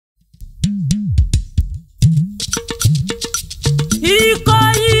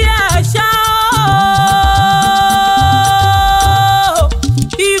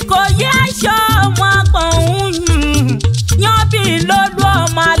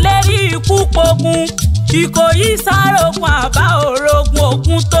pogun Ìkòyí sárógun àbá orogun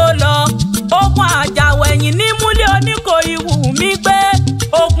ogun tó lọ ogun àjàwẹ̀yìn nímúlẹ̀ Oníkòyí wù mí gbé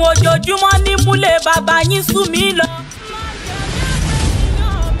ogun ojoojúmọ́ nímúlẹ̀ bàbá yín sú mi lọ.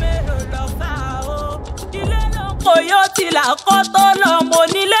 Kòyó tìlà kó tó lọ mo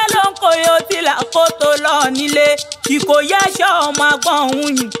nílé ló ń kòyó tìlà kó tó lọ nílé Ìkòyí ẹ̀ṣọ́ ọmọ agbọ̀n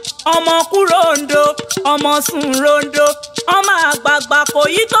òun yìí ọmọ kú rondo ọmọ sùn rondo ọmọ àgbààgbà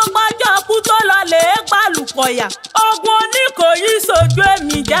Kòyí tó gbọ́jọ́ kú tó lọ lè gbàlùkọ̀yà ogun Oníkòyí sojú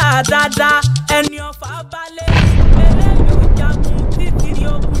èmi já dáadáa ẹni ọ̀fà balẹ̀ eléyìí ò jagun títìrì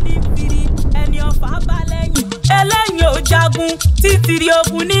ogun ní tìrì ẹni ọ̀fà balẹ̀yìn eléyìí ò jagun títìrì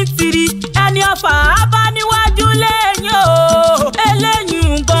ogun ní tìrì ẹni ọ̀fà bá níwájú lẹ́yìn o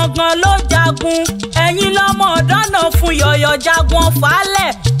eléyìí gangan ló jagun ẹ̀yin lọ́mọ ọ̀dọ́nà fún yọ̀yọ̀ jagun ọ̀fàlẹ̀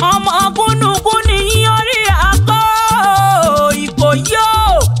ọmọ gúnugún ní yín orí àkọ́ Ìkòyí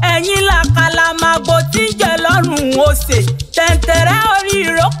o ẹ̀yin làkàlà màgbò tí ń jẹ lọ́rùn òsè tẹ̀ǹtẹ̀rẹ́ orí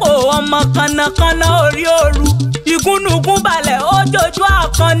ìrókò ọmọ kànnàkànnà orí òru ìgúnnugún balẹ̀ ó jojú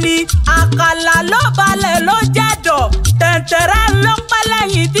àkànni àkàlà ló balẹ̀ ló jẹ́dọ̀ tẹ̀ǹtẹ̀rẹ́ ló pẹ́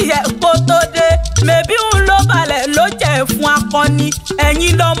lẹ́yìn díẹ̀ kó tó dé mẹ́bí ń ló balẹ̀ ló jẹ́ fún akọni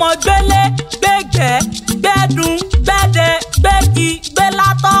ẹ̀yin lọ́mọ gbélé gbẹ́gẹ́ gbẹ́dùn gbẹ́dẹ́ gbẹ́gi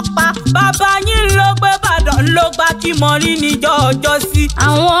gbẹ́látọ́pa bàbá yín ló gbé Ìbàdàn ló gbá kí mọ́rí níjọ́ ọjọ́ sí.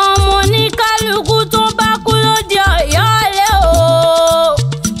 àwọn ọmọ oníkálukú tó bá kú lóde Ọ̀yọ́ lé o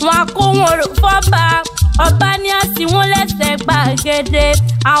wọn kó wọn rò fọ́ba ọba ní àsìwọ́n lẹ́sẹ̀ gbàgede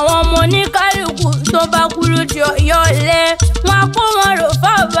àwọn ọmọ oníkálukú tó bá kú lóde Ọ̀yọ́ lé wọn kó wọn rò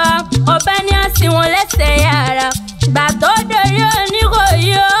fọ́ba ọba ní àsìwọ́n lẹ́sẹ̀ yàrá gbà tó dèrè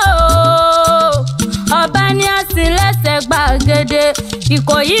Oníkòyí o ọba ní àsìn lẹ́sẹ̀ gbàgede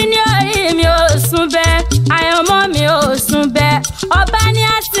Ìkòyí ní orí mi ò sùn bẹ́ẹ̀ àyànmọ́ mi ò sùn bẹ́ẹ̀ ọba ní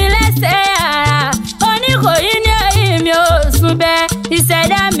àsìn lẹ́sẹ̀ yàrá Oníkòyí ní orí mi ò sùn bẹ́ẹ̀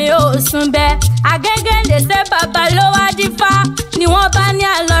ìṣẹ̀dá mi ò sùn bẹ́ẹ̀ Àgégèdè ṣe bàbá ló wá dífá ni wọ́n bá ní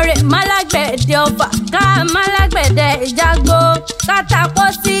àlọ́rẹ̀ málágbẹ̀dẹ ọ̀fà ká málágbẹ̀dẹ ìjágbó kátàkó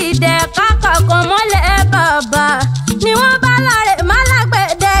sí ìdẹ kákàkan mọ́lẹ̀ bàbá ni wọ́n bá lọ́rẹ̀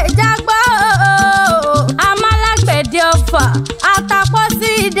málágbẹ̀dẹ ìjágbó amálágbẹ̀dẹ ọ̀fà àtàkó sí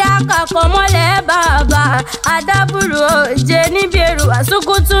ìdẹ kákàkan mọ́lẹ̀ bàbá adábùrù òjé níbi èrò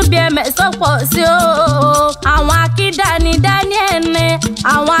àsúkútù bí ẹ̀mẹ̀ sọ́pọ̀ sí o àwọn akídani dání ẹni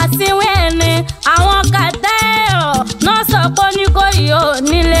àwọn àtiwé ẹni àwọn kàtà ẹ̀rọ náà sọ pé Oníkòyí ò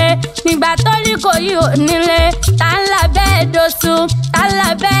nílé nígbà tó Oníkòyí ò nílé tá ń là bẹ́ẹ̀ dosù tá ń là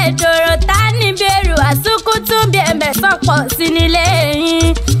bẹ́ẹ̀ dòrò tá níbi èrò àsúkútù bí ẹ̀mẹ̀ sọ́pọ̀ sí nílé yín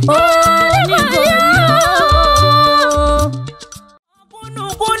Oníkòyí o.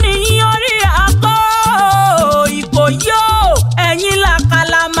 gúnugún ní yín orí àkọ́ Ìkòyí o ẹ̀yin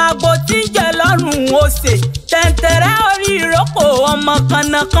làkàlà màgbò tí ń jẹ lọ́rùn òsè tẹ̀ǹtẹ̀rẹ́ orí ìrókò ọmọ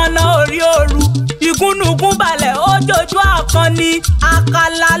kànnàkànnà orí òru ìgúnnugún balẹ̀ ó jojú àkànni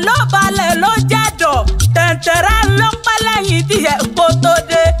àkàlà ló balẹ̀ ló jẹ́dọ̀ tẹ̀ǹtẹ̀rẹ́ ló pẹ́ lẹ́yìn díẹ̀ kó tó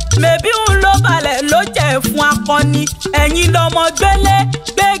dé mẹ́bí ń ló balẹ̀ ló jẹ́ fún akọni ẹ̀yin lọ́mọ gbélé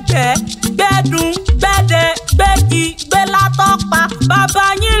gbẹ́gẹ́ gbẹ́dùn gbẹ́dẹ́ gbẹ́gi gbẹ́látọ́pa bàbá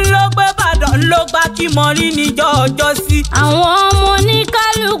yín ló gbé Ìbàdàn ló gbá kí mọ́rí níjọ́ ọjọ́ sí. àwọn ọmọ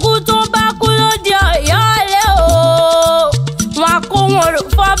oníkálukú tó bá kú lóde Ọ̀yọ́ lé o wọn kó wọn rò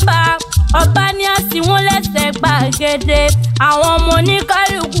fọ́ba ọba ní àsìwọ́n lẹ́sẹ̀ gbàgede àwọn ọmọ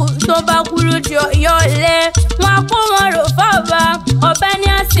oníkálukú tó bá kú lóde Ọ̀yọ́ lé wọn kó wọn rò fọ́ba ọba ní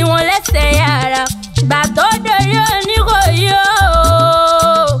àsìwọ́n lẹ́sẹ̀ yàrá gbà tó dèrè Oníkòyí o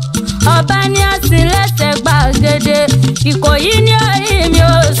ọba ní àsìn lẹ́sẹ̀ gbàgede Ìkòyí ní orí mi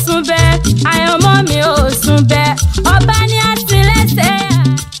ò sùn bẹ́ẹ̀ àyànmọ́ mi ò sùn bẹ́ẹ̀ ọba ní àsìn lẹ́sẹ̀ yàrá.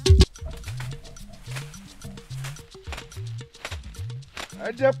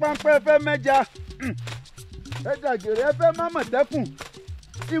 ẹ̀jẹ̀ páńpẹ́ fẹ́ mẹ́ja ẹ̀jẹ̀ àgèrè fẹ́ mámọ̀tẹ́kùn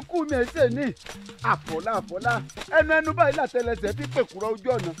ikú mi ẹ̀ ṣe ní àfọ̀lá ẹnu báyìí látẹlẹsẹ̀ fi pèkúrọ̀ ojú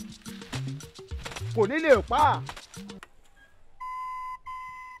ọ̀nà kò ní lè pa á.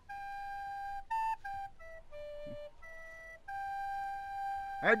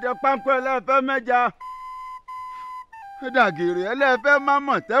 ẹ̀jẹ̀ páńpẹ́ ẹlẹ́fẹ́ mẹ́ja ẹ̀jẹ̀ àgèrè ẹlẹ́fẹ́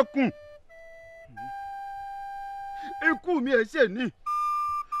mámọ̀tẹ́kùn ikú mi ẹ̀ ṣe ní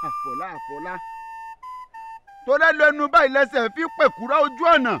àfọ̀lá tó lẹ́nu ẹnu báyìí lẹ́sẹ̀ fi pèkúrọ̀ ojú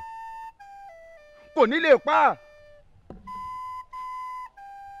ọ̀nà kò ní lè pa á.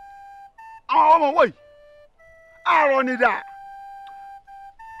 àwọn ọmọ wọ̀nyí Aroni dà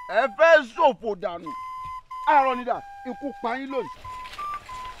ẹ fẹ́ ṣòfò dànù Aroni dà ikú pa yín lónìí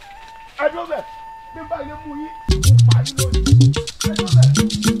ẹ dúró bẹ́ẹ̀ bí báyìí lè mú yín ikú pa yín lónìí ẹ dúró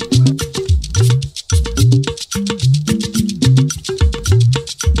bẹ́ẹ̀.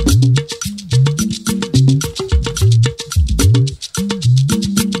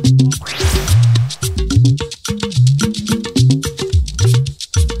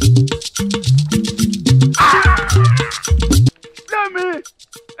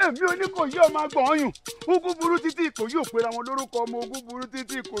 oníkòyí ọmọ agbọ̀nyùn ogun burú títí ìkòyí ò pera wọn lórúkọ ọmọ ogun burú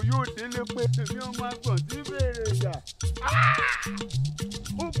títí ìkòyí ò délé pé èmi ọmọ agbọ̀n tí fèrè ìjà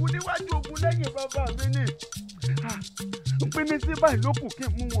ogun níwájú ogun lẹ́yìn bàbá mi ni n pín ní sí báyìí ló kù kí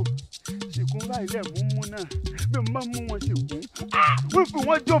n mú wọn ṣìkún báyìí lẹ̀ mú náà bí n bá mú wọn ṣìkún wọ́n fi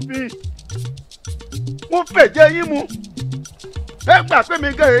wọ́n jófin wọ́n fẹ̀jẹ̀ yín mu ẹ gbà pé mi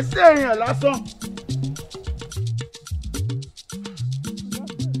gan èsì èèyàn lásán.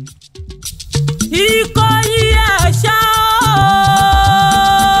 Ìkòyí ẹ̀ṣọ́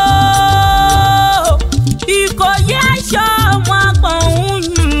Ìkòyí ẹ̀ṣọ́ ọmọ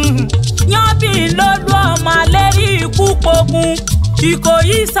agbọ̀nyùn yánbí lólu ọmọ lérí ikú pogun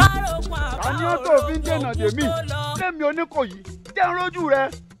Ìkòyí sárógun àbá àní ó tó fi ń dènà dèmí lẹ́mi Oníkòyí jẹ́ ń rójú rẹ.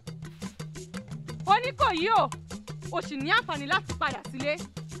 Oníkòyí o sì ní àǹfààní láti padà sílé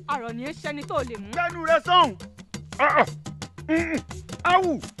Aroni ẹni tó lè mú. lẹ́nu rẹ sọ̀hún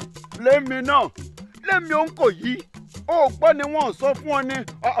awù lẹ́mi náà lẹ́mi Oníkòyí ó gbọ́ ni wọ́n sọ fún ọ ni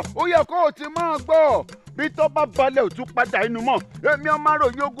ó yẹ kó o ti máa gbọ́ bí tó bá balẹ̀ òtún padà inú mọ́ èmi ọmọ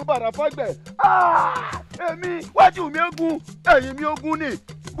àròyìn ogun bàrà fọ́gbẹ̀ èmi wájú mi ogun ẹ̀yìn mi ogun ni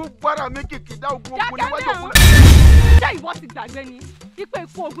gbogbo ara mi kìkìdá ogun níwájú ogun. ṣé ìwọ ti gbàgbé ni ipò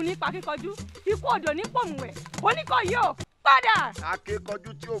ikú ogun nípa kíkọjú ikú odò ní pòmùwẹ̀ Oníkòyí o padà.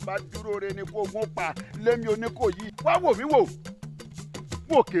 akíkanjú tí ó bá dúró re ni kó ogun pa lẹ́mi Oníkòyí wá wò mí wò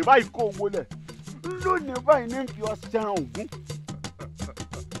wòkè báyìí kó wọlé lónìí báyìí ní kí ọ ṣẹran ògún.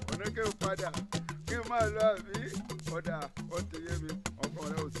 oníkẹ́ padà kí n máa lọ àbí ọ̀dà ó ti yé mi ọkọ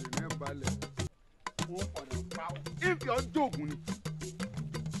rẹ ò sì ní balẹ̀ wọ́n padà pa ọ́ ìfì ọjọ́ ògùn ni.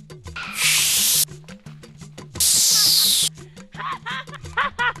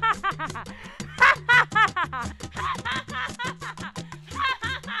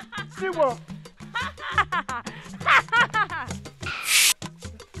 níwọ̀.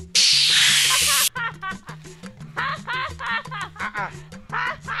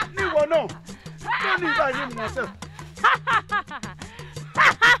 níwọ̀ náà tó ní ìgbà yìí mọ̀ sẹ́.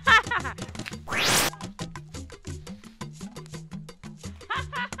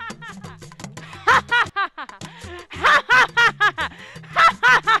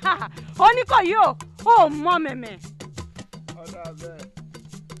 Oníkòyí o mọ mẹ̀mẹ̀. ọ̀dà bẹ́ẹ̀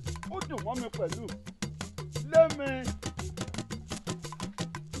ó dùn mọ́ mi pẹ̀lú lẹ́mi.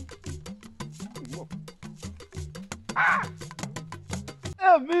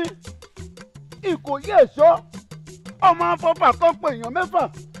 èmi Ìkòyí ẹ̀ṣọ́ ọmọ afọ́fà kan pé èèyàn mẹ́fà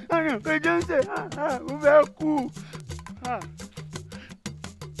ẹ̀rìn kejì ń ṣe ó fẹ́ kú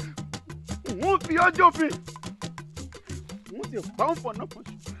wọ́n fi ọjọ́ fi wọ́n sì pa ń fọ̀nà kan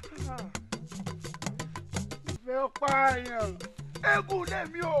fẹ́ pààyàn eégún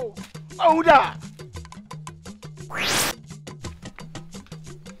lẹ́mi o ọ̀hún dà.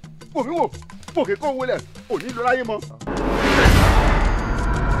 wòmí wò fòkè kó wọlé òní lọ láyé mọ́.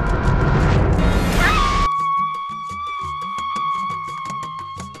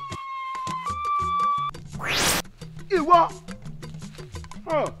 ìwọ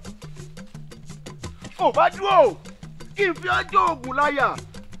ò bá dúró kí n fi ọjọ́ ògùn láyà.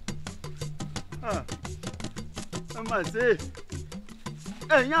 ẹ mà ṣe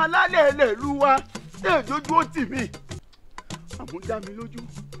ẹ̀yin alálẹ̀ ilẹ̀ ìlú wa èdójú ó tì mí àmúdá mi lójú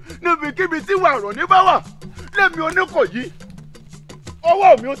níbikíbi tí wà Aroni bá wà lẹ́mi Oníkòyí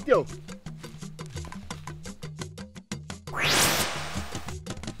ọwọ́ mi ó tẹ̀ ọ́.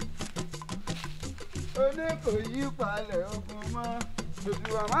 Oníkòyí palẹ̀ ogun mọ́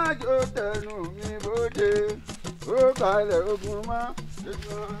ojú àmájò tẹnu mi bóde ó palẹ̀ ogun mọ́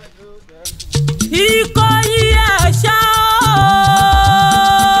ojú àmájò tẹnu. Ìkòyí ẹ̀ṣọ́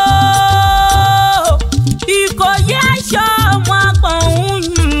Ìkòyí ẹ̀ṣọ́ ọmọ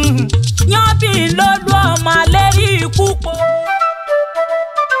agbọ̀nyùn yánbí lólu ọmọ lérí ikú po.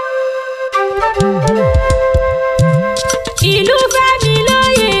 ìlú fẹ́mi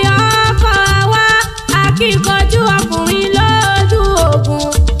lóye ọkọ̀ wa akíkanjú ọkùnrin lójú ogun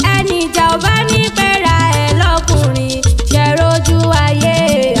ẹni ìjà ò bá ní pẹ́ra ẹ̀ lọ́kùnrin ṣẹ̀rojú ayé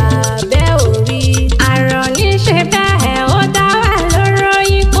àbẹ́ orí. Aroni ṣe bẹ́ẹ̀ ó dá wà lóró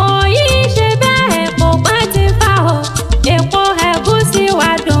Ìkòyí ṣe bẹ́ẹ̀ kò pẹ́ ti fà ó èpo ẹ̀gúsí wà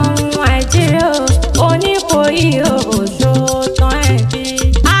dùn àìjírí o Oníkòyí o òṣò tán ẹ̀ bí.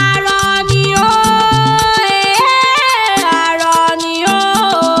 Aroni o Aroni o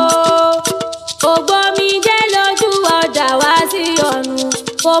ògbómijé lójú ọjà wá sí ọ̀run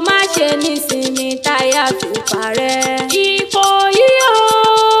kó má ṣe nísinmi táyà fi parẹ́. Ìkòyí o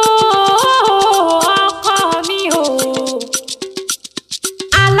ọkọ mi o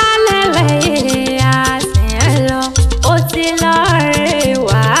alálẹ̀lẹ̀ àsìn ẹ lọ ó ti lọ rè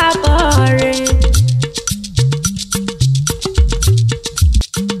wá bọ̀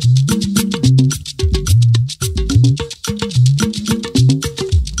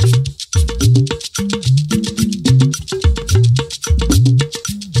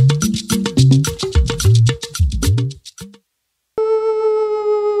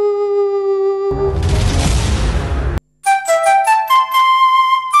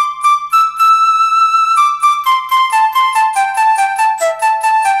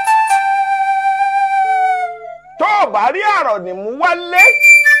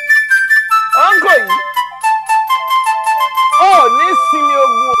sinmi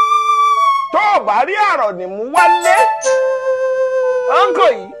ogun tó bá rí Aroni mú wálé ọ̀nkọ̀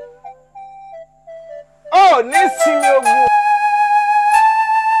yìí ó ní sinmi ogun.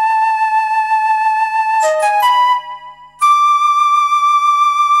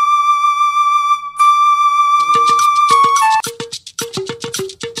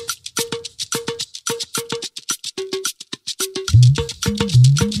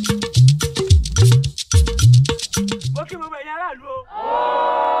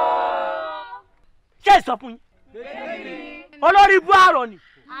 olórí bú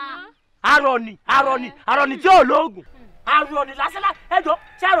Aroni tí ò lóògùn Aroni lásán ẹjọ́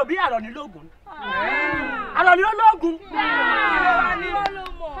ṣé àrò bí Aroni lóògùn Aroni olóògùn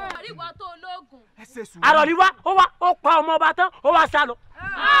Aroni wá ó pa ọmọ ọba tán ó wá sá lọ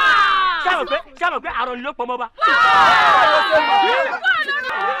ṣé àmọ̀ pé Aroni ló pọ̀ ọmọ ọba.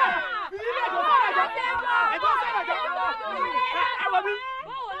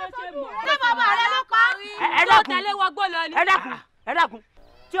 ẹ dákun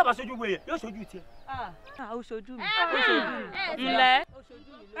tí o bá sojú wẹ̀yẹ yóò sojú tiẹ̀. ó sojú mi. ǹlẹ́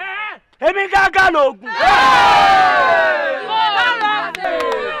èmi gángan lóògùn.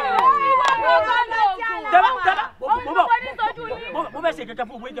 mo bẹ ṣe kẹkẹ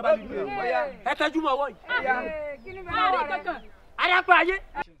fún owó ìjọba mi ẹ tẹjú mọ́ ọwọ́ yìí. adápẹ́ ayé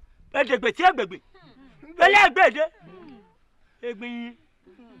ẹ̀ẹ́dẹ̀gbẹ̀ tí ẹ̀gbẹ̀gbẹ̀ ẹlẹ́gbẹ̀dẹ ẹ̀gbìn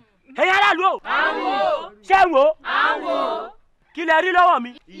ẹ̀yin aráàlú o ṣé ń wò ó kí lẹ rí lọ́wọ́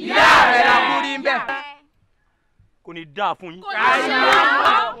mi. ìyá rẹ̀ la kú rí bẹ́ẹ̀. kò ní dáa fún yín.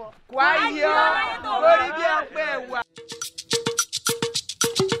 kwayọ lórí bí ọpẹ́ wà.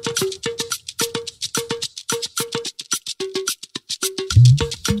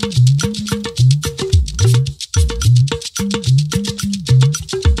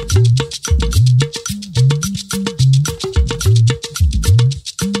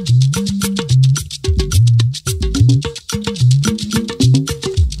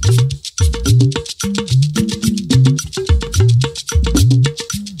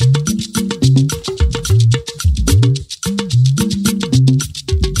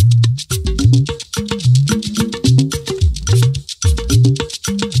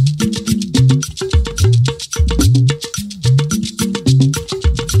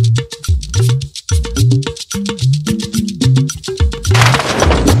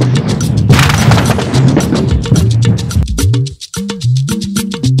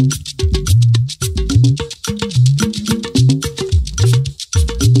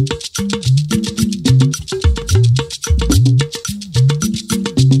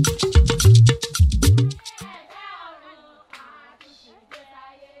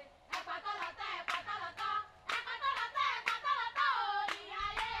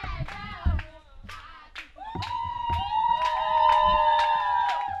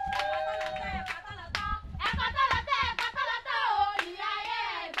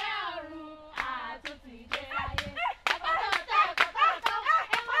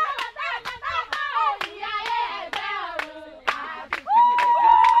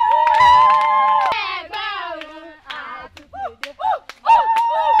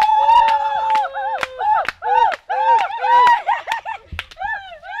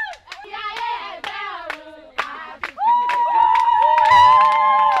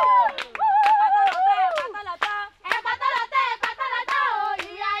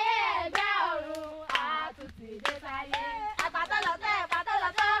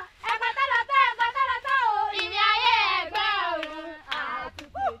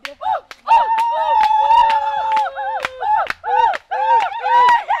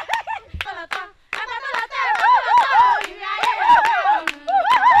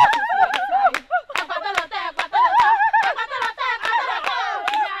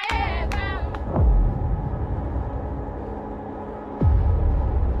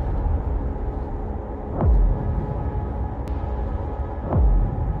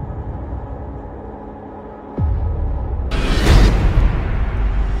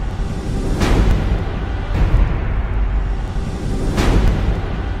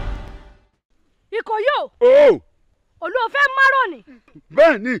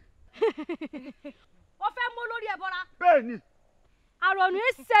 bẹ́ẹ̀ ni. ó fẹ́ mú lórí ẹ bọ́ra. bẹ́ẹ̀ ni. Aroni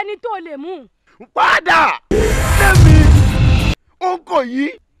sẹ́ni tó lè mú. padà lẹ́mi oko yìí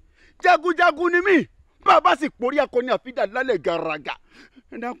jagunjagun ni mí bàbá sì porí akọni àfidà lálẹ́ gàràgà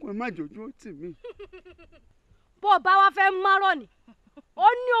ẹ dákun ẹ má jòjú tì mí. bó o bá wá fẹ́ mú Aroni ó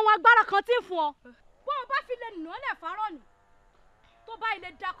ní ohun agbára kan tí ń fún ọ bó o bá fi lè nà ọ́ lẹ̀ f'Aroni tó bá ilé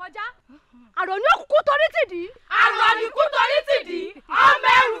da kọjá Aroni ó kú torí tìdí. Aroni kú torí tìdí ọmọ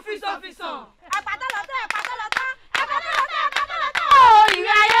ẹrù fìsànfìsàn. ẹ̀pàtà lọ́tọ̀ ẹ̀pàtà lọ́tọ̀ ẹ̀pàtà lọ́tọ̀ ẹ̀pàtà lọ́tọ̀.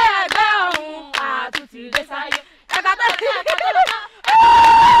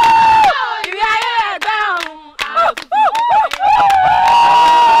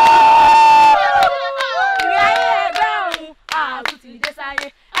 láyé.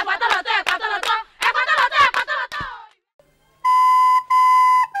 Ẹ̀pà tó lọ tọ́, ẹ̀pà tó lọ tọ́, ẹ̀pà tó lọ tọ́, ẹ̀pà tó lọ tọ́.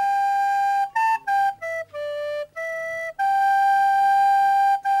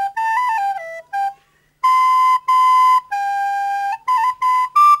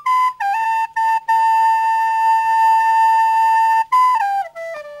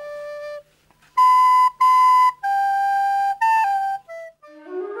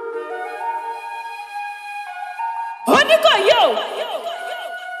 Oníkòyí o,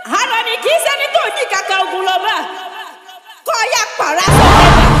 Aroni kì í ṣẹ́ni tó ní kàkà ogun lọ bá. Kọ́ ya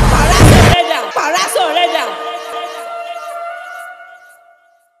pàrásọ̀ rẹ̀ dà.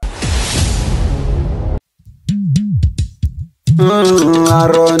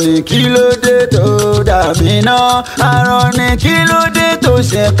 Aroni kí ló dé tó dà mí náà? Aroni kí ló dé tó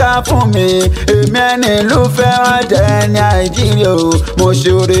ṣèkà fún mi? Èmi ẹni ló fẹ́ wá jẹ́ ní àìjírí o. Mo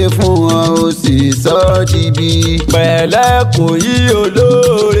ṣoore fún wọn o sì sọ dìbì. Pẹ̀lẹ́ kò yí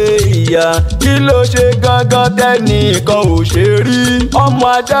olóore ìyá. Kí ló ṣe gángan tẹ́nìkan ò ṣe rí? Ọmọ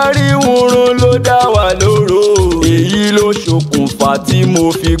adarí wúrun ló dá wà lóró. Èyí ló ṣokùnfà tí mo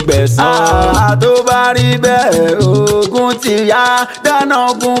fi gbẹ̀san. Tó bá rí bẹ́ẹ̀ ogun ti yá. Dáná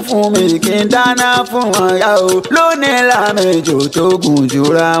ogun fún mi kí n dáná fún wọn yá o. Lónìí làmejò tó gùn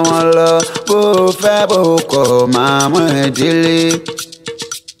jura wọn lọ. Bó fẹ́ bó kọ̀ máa mú ẹ délé.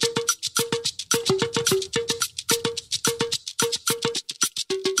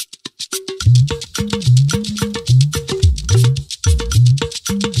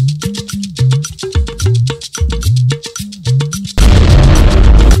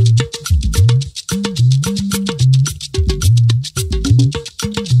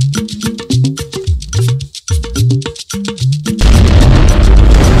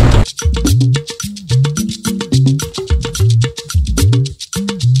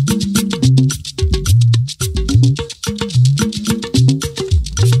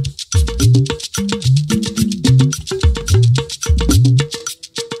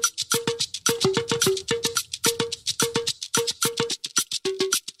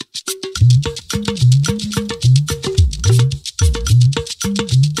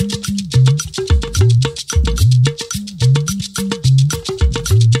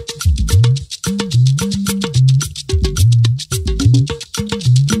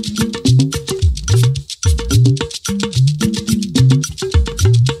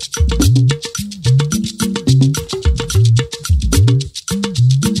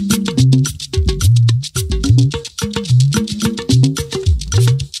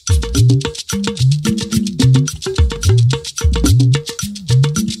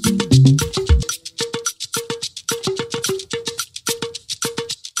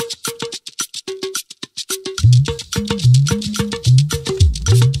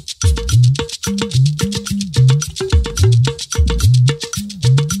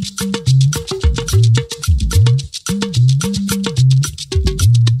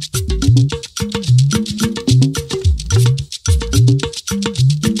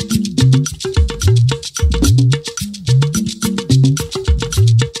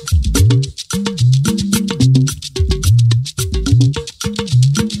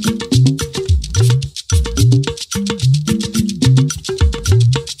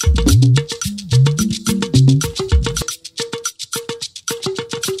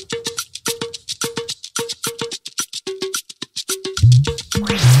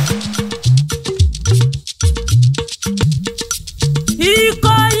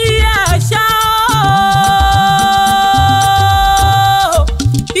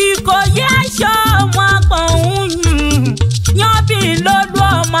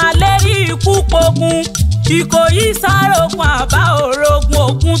 Ìkòyí sárògùn àbá orogún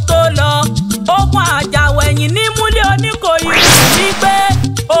ogun tó lọ. Ogun àjàwẹ̀yìn ní múlẹ̀ Oníkòyí sùn mí gbé.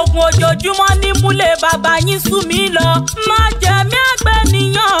 Ogun ojoojúmọ́ ní múlẹ̀ bàbá yín sùn mí lọ. Má jẹ̀mí àgbẹ̀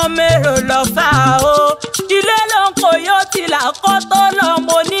níyàn mèrò lọ́fà o. Ilé ló ń kòyí ó ti là kó tó lọ.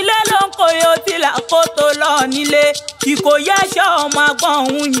 Mo nílé ló ń kòyí ó ti là kó tó lọ nílé. Ìkòyí ẹ̀ṣọ́ ọmọ agbọ̀n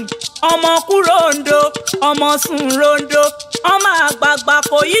òun yìí. Ọmọ kú rondo, ọmọ sùn rondo. Ọmọ àgbààgbà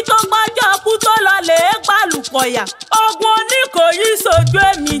Kòyí tó gbọ́jọ́ kú tó lọ lè gbàlùkọ̀yà. Ogun Oníkòyí sojú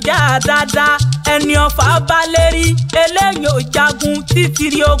èmi já dáadáa. Ẹni ọ̀fà bá lérí eléyìí ò jagun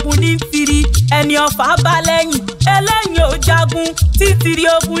títìrí ogun ní tìrí. Ẹni ọ̀fà bá lẹ́yìn eléyìí ò jagun títìrí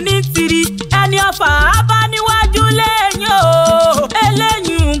ogun ní tìrí. Ẹni ọ̀fà bá níwájú lẹ́yìn o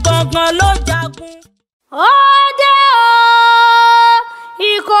eléyìí gangan ló jagun. Ó dé o,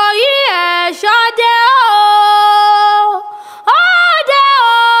 Ìkòyí ẹ̀ṣọ́ dé o. Ó dé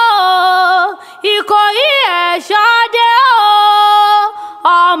o, Ìkòyí ẹ̀ṣọ́ dé o.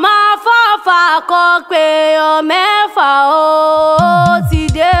 Ọmọ afọ́fà kọ pé ọ mẹ́fà o.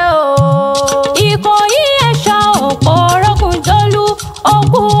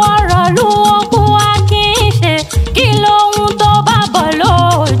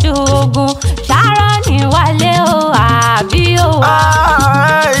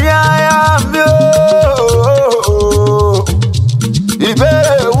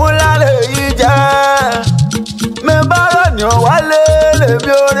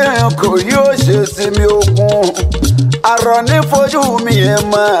 ní fojú mi ẹ̀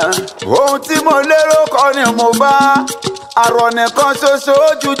mọ̀ ohun tí mo lérò kọ́ ni mo bá Aroni kan ṣoṣo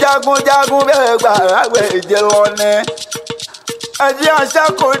ojú jagunjagun bẹ́ẹ̀ gbà àgbẹ̀jẹ lọ ni ẹjẹ́ àṣà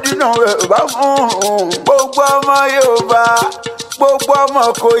kò dínà Yorùbá fún gbogbo ọmọ Yorùbá gbogbo ọmọ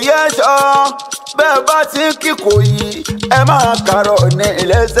kò yẹ ṣọ́ bẹ́ẹ̀ bá ti ń kíkò yìí ẹ máa kàrọ̀ ní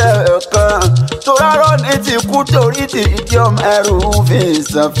ìlẹ́sẹ̀ kan torí Aroni ti kú torí ti ìdí ọmọ ẹrù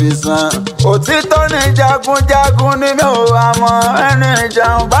fìsànfìsàn òtítọ́ ní jagunjagun ní mi ò wá mọ́ ẹni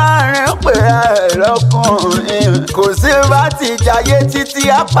ìjàmbá rìn pé ẹ lọ́kùnrin kò sí bá ti jayé títí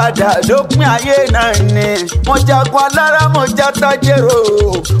á padà lópin ayé náà ni mo jagun alára mo já tajero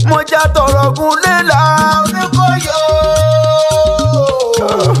mo já tọrọgùn lílà oníkóyò.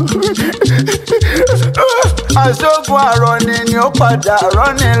 Aṣọ́gun Aroni ni ó padà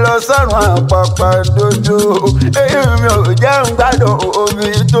Aroni lọ sọ́run àpàpàdodo èyí mi ò jẹ́ ń gbádùn omi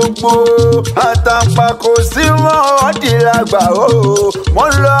tó gbó àtàǹpà kò sí mọ́ ọ̀dìlágbà o mo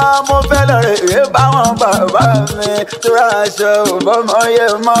ń lọ mo fẹ́ lọ rèé báwọn bàbá mi tóra aṣọ ọmọye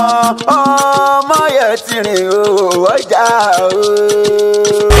mọ́ ọmọye ti rìn o ọjà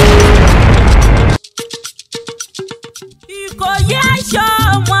o. Ìkòyí aṣọ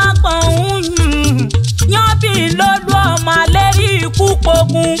ọmọ agbọ̀n yánbí lólu ọmọ lérí ikú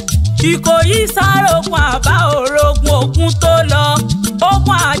pogun Ìkòyí sárògùn àbá orogún ogun tó lọ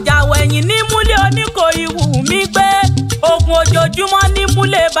ogun àjàwẹ̀yìn nímúlẹ̀ Oníkòyí wù mí gbé ogun ojoojúmọ́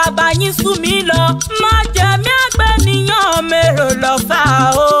nímúlẹ̀ bàbá yín sú mi lọ má jẹ̀mí àgbẹ̀ níyàn mèrò lọ́fà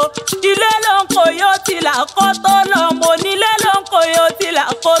o ilé ló ń kò yóò tilà kó tó lọ mo nílé ló ń kò yóò tilà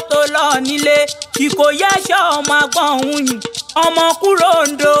kó tó lọ nílé Ìkòyí ẹ̀ṣọ́ ọmọ agbọ̀n yìí ọmọ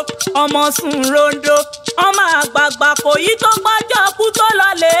kúròǹdó ọmọ sùn ròǹdó ọmọ àgbààgbà Kòyí tó gbọ́jọ́ kú tó lọ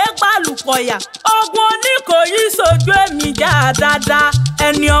lè gbàlùkọ̀yà ogun Oníkòyí sojú èmi já dáadáa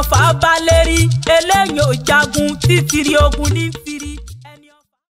ẹni ọ̀fà bá lérí eléyìí ò jagun títìrí ogun ní tìrí.